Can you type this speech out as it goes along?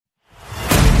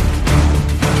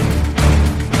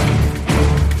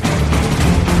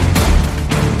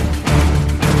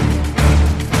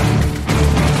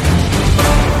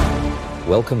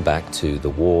Welcome back to The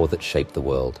War That Shaped the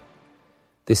World.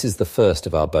 This is the first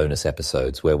of our bonus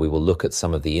episodes where we will look at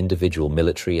some of the individual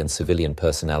military and civilian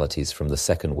personalities from the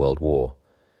Second World War.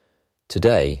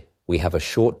 Today, we have a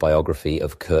short biography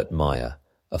of Kurt Meyer,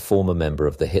 a former member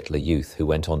of the Hitler Youth who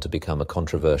went on to become a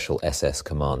controversial SS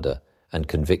commander and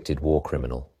convicted war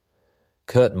criminal.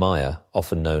 Kurt Meyer,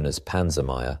 often known as Panzer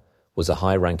Meyer, was a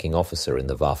high-ranking officer in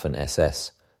the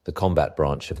Waffen-SS, the combat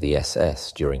branch of the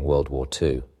SS during World War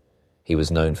II. He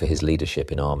was known for his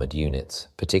leadership in armored units,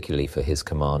 particularly for his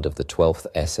command of the 12th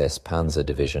SS Panzer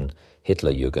Division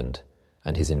Hitlerjugend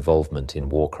and his involvement in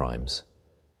war crimes.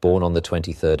 Born on the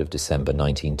 23rd of December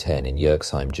 1910 in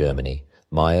Yerxheim, Germany,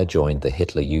 Meyer joined the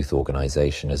Hitler Youth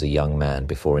organization as a young man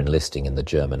before enlisting in the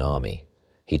German army.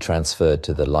 He transferred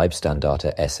to the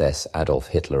Leibstandarte SS Adolf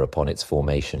Hitler upon its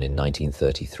formation in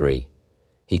 1933.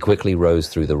 He quickly rose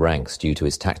through the ranks due to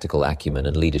his tactical acumen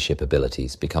and leadership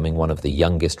abilities, becoming one of the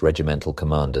youngest regimental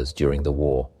commanders during the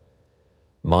war.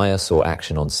 Meyer saw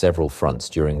action on several fronts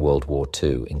during World War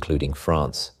II, including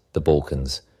France, the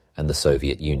Balkans, and the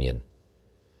Soviet Union.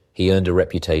 He earned a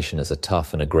reputation as a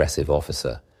tough and aggressive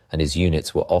officer, and his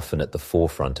units were often at the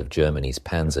forefront of Germany's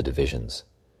panzer divisions.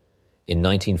 In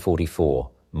 1944,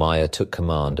 Meyer took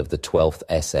command of the 12th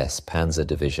SS Panzer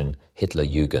Division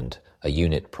Hitlerjugend, a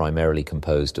unit primarily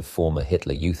composed of former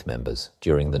Hitler Youth members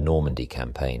during the Normandy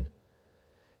campaign.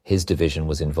 His division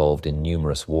was involved in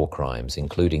numerous war crimes,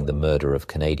 including the murder of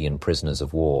Canadian prisoners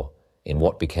of war in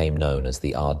what became known as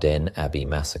the Ardennes Abbey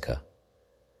Massacre.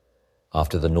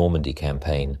 After the Normandy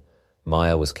campaign,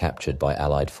 Meyer was captured by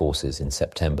Allied forces in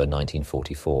September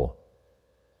 1944.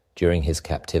 During his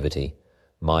captivity,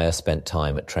 Meyer spent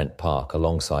time at Trent Park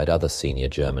alongside other senior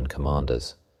German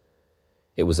commanders.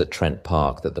 It was at Trent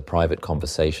Park that the private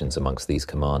conversations amongst these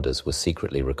commanders were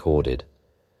secretly recorded.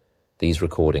 These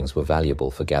recordings were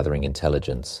valuable for gathering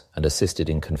intelligence and assisted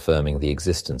in confirming the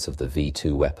existence of the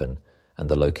V2 weapon and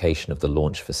the location of the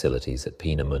launch facilities at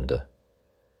Peenemünde.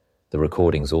 The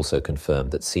recordings also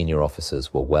confirmed that senior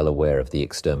officers were well aware of the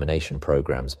extermination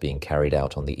programs being carried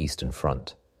out on the Eastern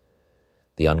Front.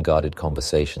 The unguarded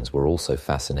conversations were also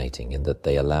fascinating in that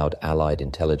they allowed Allied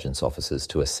intelligence officers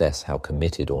to assess how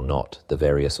committed or not the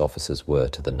various officers were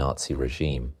to the Nazi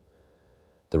regime.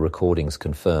 The recordings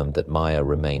confirmed that Meyer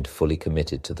remained fully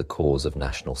committed to the cause of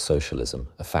National Socialism,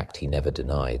 a fact he never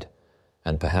denied,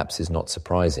 and perhaps is not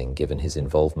surprising given his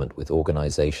involvement with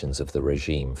organizations of the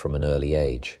regime from an early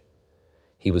age.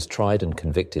 He was tried and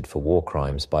convicted for war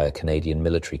crimes by a Canadian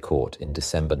military court in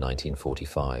December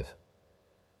 1945.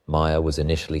 Meyer was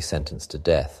initially sentenced to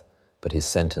death, but his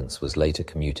sentence was later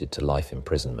commuted to life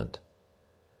imprisonment.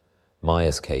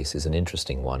 Meyer's case is an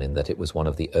interesting one in that it was one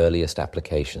of the earliest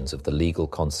applications of the legal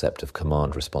concept of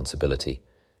command responsibility,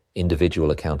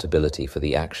 individual accountability for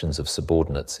the actions of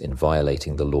subordinates in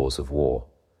violating the laws of war.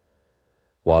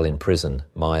 While in prison,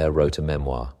 Meyer wrote a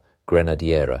memoir,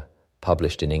 Grenadiere,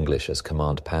 published in English as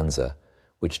Command Panzer,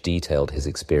 which detailed his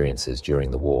experiences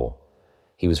during the war.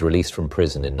 He was released from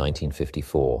prison in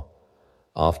 1954.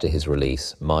 After his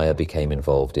release, Meyer became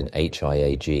involved in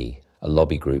HIAG, a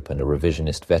lobby group and a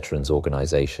revisionist veterans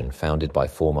organization founded by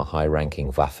former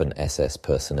high-ranking Waffen-SS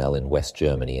personnel in West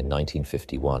Germany in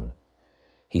 1951.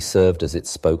 He served as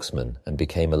its spokesman and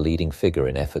became a leading figure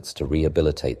in efforts to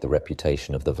rehabilitate the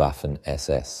reputation of the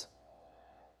Waffen-SS.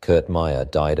 Kurt Meyer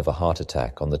died of a heart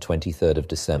attack on the 23rd of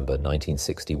December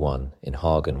 1961 in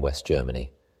Hagen, West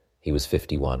Germany. He was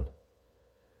 51.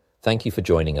 Thank you for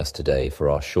joining us today for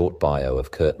our short bio of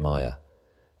Kurt Meyer.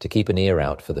 To keep an ear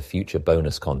out for the future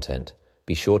bonus content,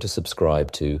 be sure to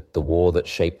subscribe to The War That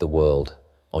Shaped the World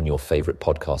on your favorite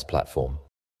podcast platform.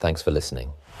 Thanks for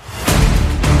listening.